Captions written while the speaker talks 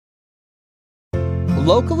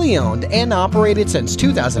Locally owned and operated since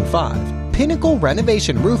 2005, Pinnacle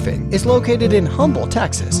Renovation Roofing is located in Humble,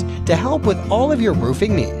 Texas to help with all of your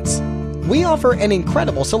roofing needs. We offer an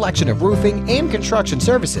incredible selection of roofing and construction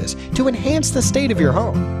services to enhance the state of your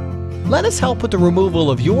home. Let us help with the removal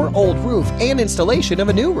of your old roof and installation of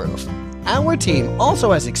a new roof. Our team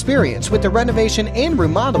also has experience with the renovation and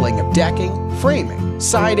remodeling of decking, framing,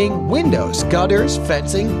 siding, windows, gutters,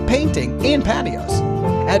 fencing, painting, and patios.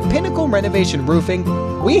 At Pinnacle Renovation Roofing,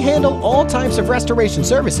 we handle all types of restoration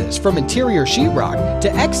services from interior sheetrock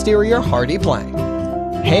to exterior hardy plank.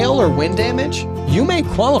 Hail or wind damage? You may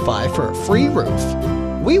qualify for a free roof.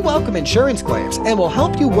 We welcome insurance claims and will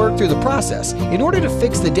help you work through the process in order to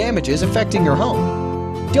fix the damages affecting your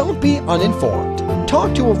home. Don't be uninformed.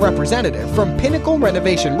 Talk to a representative from Pinnacle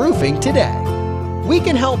Renovation Roofing today. We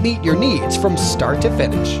can help meet your needs from start to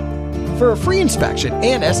finish. For a free inspection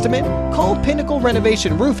and estimate, call Pinnacle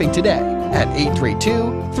Renovation Roofing today at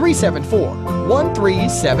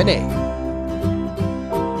 832-374-1378.